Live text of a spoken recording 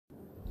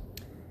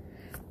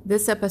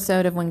This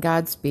episode of When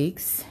God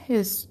Speaks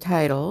is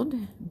titled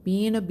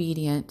Being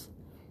Obedient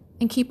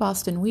and Keep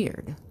Austin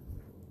Weird.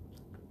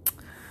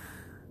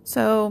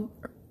 So,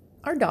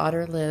 our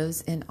daughter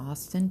lives in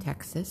Austin,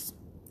 Texas,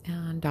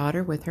 and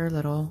daughter with her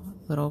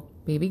little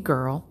baby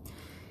girl.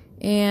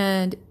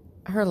 And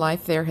her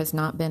life there has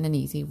not been an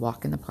easy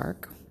walk in the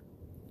park.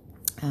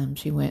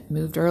 She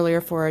moved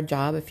earlier for a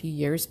job a few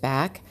years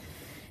back,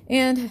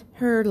 and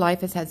her life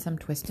has had some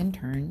twists and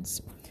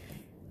turns.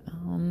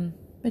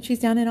 But she's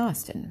down in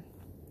Austin.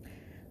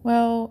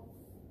 Well,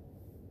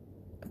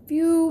 a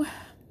few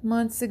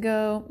months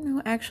ago,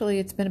 no, actually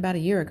it's been about a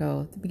year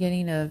ago, at the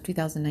beginning of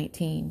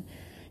 2019,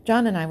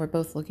 John and I were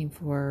both looking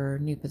for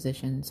new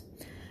positions.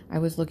 I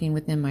was looking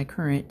within my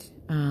current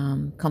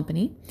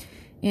company,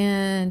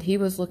 and he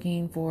was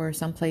looking for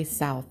someplace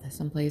south,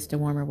 someplace to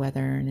warmer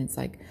weather. And it's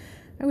like,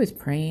 I was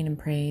praying and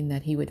praying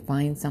that he would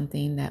find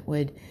something that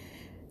would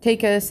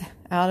take us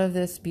out of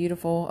this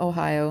beautiful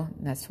Ohio,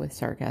 that's with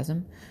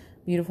sarcasm,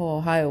 beautiful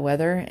Ohio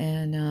weather,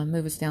 and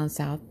move us down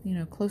south,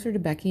 closer to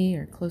Becky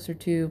or closer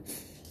to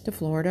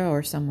Florida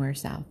or somewhere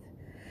south.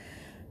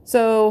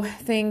 So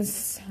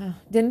things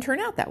didn't turn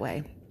out that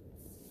way.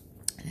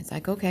 And it's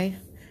like, okay,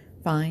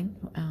 fine.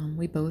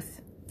 We both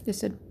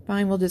just said,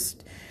 fine, we'll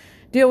just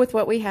deal with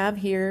what we have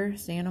here,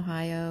 stay in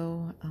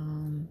Ohio,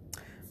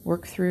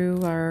 work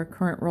through our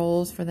current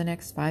roles for the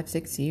next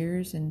 5-6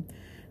 years, and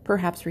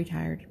perhaps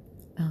retired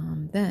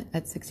then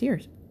at 6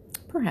 years,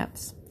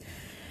 perhaps.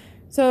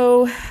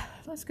 So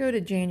let's go to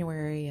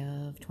January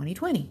of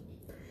 2020.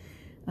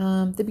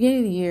 At the beginning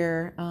of the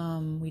year,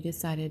 we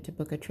decided to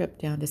book a trip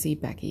down to see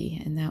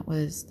Becky, and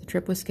the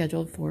trip was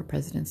scheduled for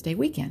President's Day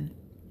weekend.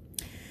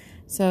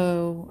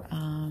 So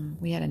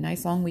we had a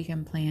nice long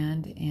weekend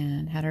planned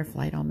and had our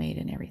flight all made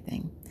and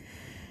everything.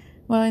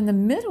 Well, in the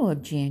middle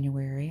of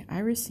January, I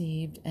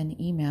received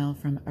an email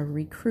from a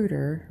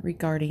recruiter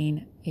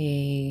regarding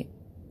a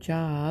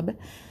job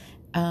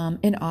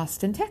in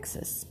Austin,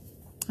 Texas.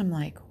 I'm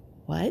like,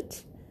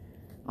 what?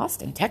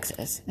 Austin,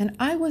 Texas? And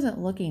I wasn't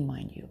looking,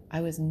 mind you.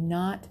 I was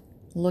not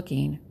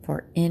looking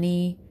for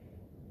any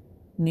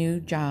new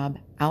job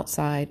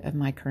outside of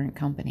my current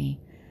company.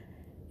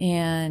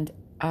 And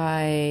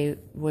I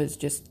was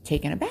just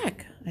taken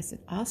aback. I said,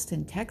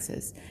 Austin,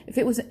 Texas. If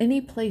it was any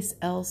place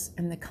else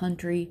in the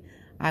country,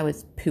 I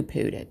was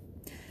poo-pooed it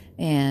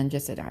and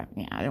just said, I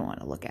don't want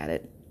to look at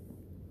it.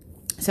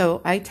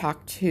 So I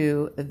talked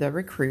to the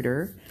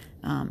recruiter,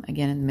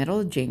 again, in the middle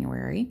of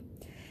January,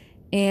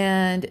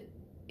 and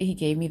he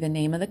gave me the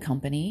name of the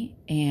company,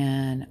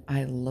 and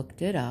I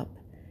looked it up,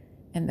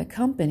 and the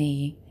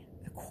company,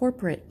 the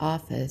corporate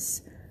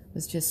office,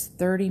 was just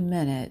 30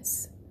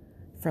 minutes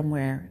from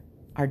where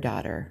our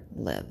daughter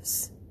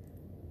lives.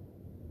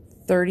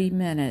 30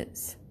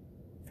 minutes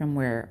from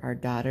where our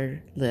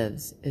daughter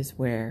lives is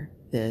where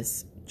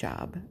this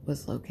job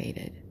was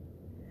located.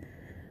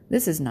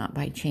 This is not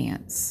by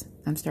chance.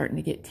 I'm starting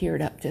to get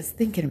teared up just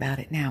thinking about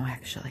it now,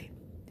 actually.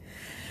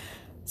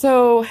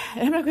 So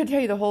I'm not going to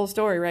tell you the whole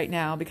story right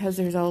now because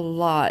there's a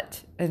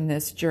lot in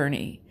this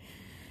journey.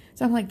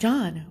 So I'm like,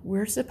 John,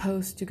 we're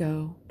supposed to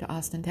go to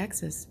Austin,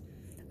 Texas.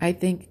 I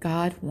think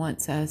God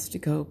wants us to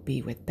go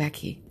be with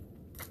Becky.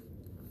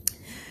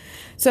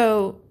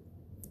 So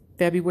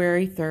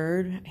February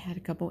 3rd, I had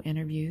a couple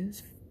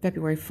interviews.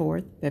 February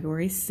 4th,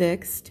 February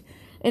 6th.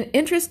 And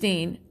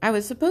interesting, I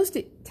was supposed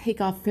to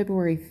take off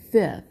February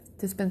 5th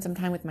to spend some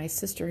time with my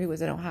sister who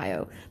was in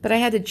Ohio, but I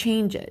had to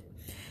change it.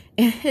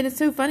 And it's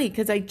so funny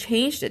because I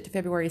changed it to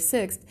February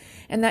 6th,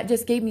 and that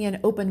just gave me an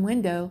open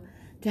window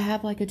to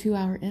have like a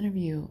 2-hour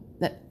interview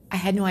that I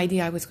had no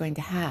idea I was going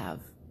to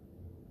have.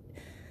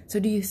 So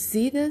do you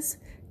see this?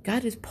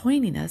 God is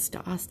pointing us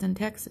to Austin,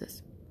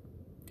 Texas.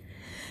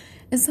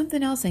 And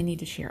something else I need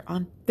to share.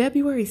 On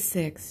February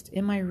 6th,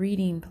 in my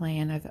reading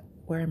plan of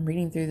where I'm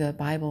reading through the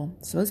Bible,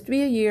 it's supposed to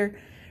be a year.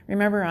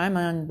 Remember, I'm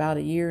on about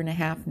a year and a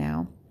half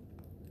now.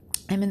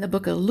 I'm in the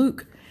book of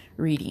Luke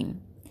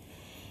reading.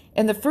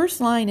 And the first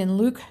line in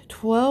Luke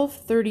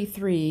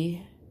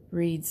 12:33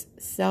 reads,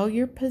 "Sell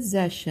your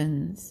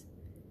possessions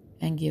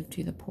and give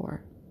to the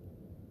poor."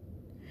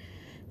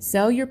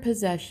 Sell your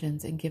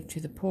possessions and give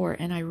to the poor.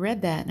 And I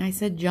read that and I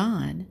said,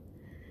 John,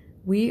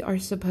 we are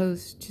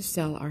supposed to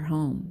sell our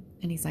home.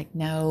 And he's like,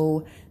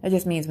 no, that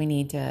just means we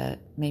need to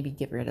maybe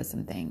get rid of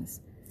some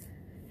things.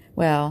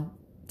 Well,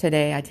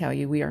 today I tell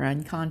you, we are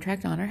on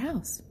contract on our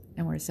house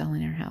and we're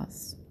selling our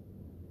house.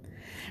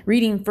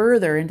 Reading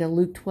further into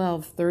Luke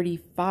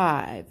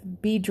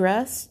 12:35, be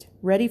dressed,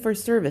 ready for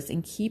service,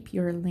 and keep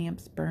your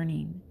lamps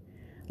burning.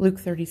 Luke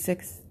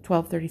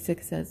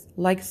 12:36 says,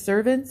 like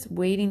servants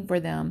waiting for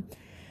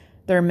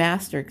their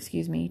master,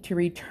 to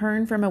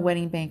return from a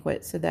wedding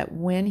banquet, so that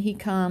when he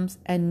comes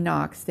and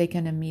knocks, they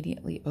can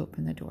immediately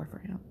open the door for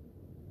him.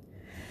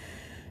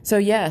 So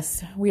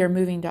yes, we are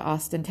moving to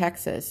Austin,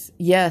 Texas.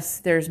 Yes,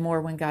 there's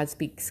more When God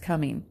Speaks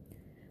coming.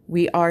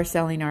 We are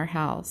selling our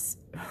house.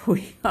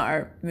 We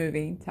are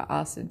moving to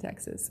Austin,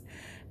 Texas.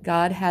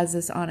 God has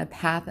us on a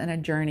path and a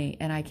journey,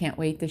 and I can't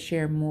wait to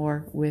share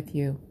more with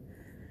you.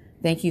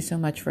 Thank you so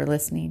much for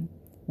listening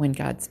When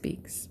God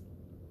Speaks.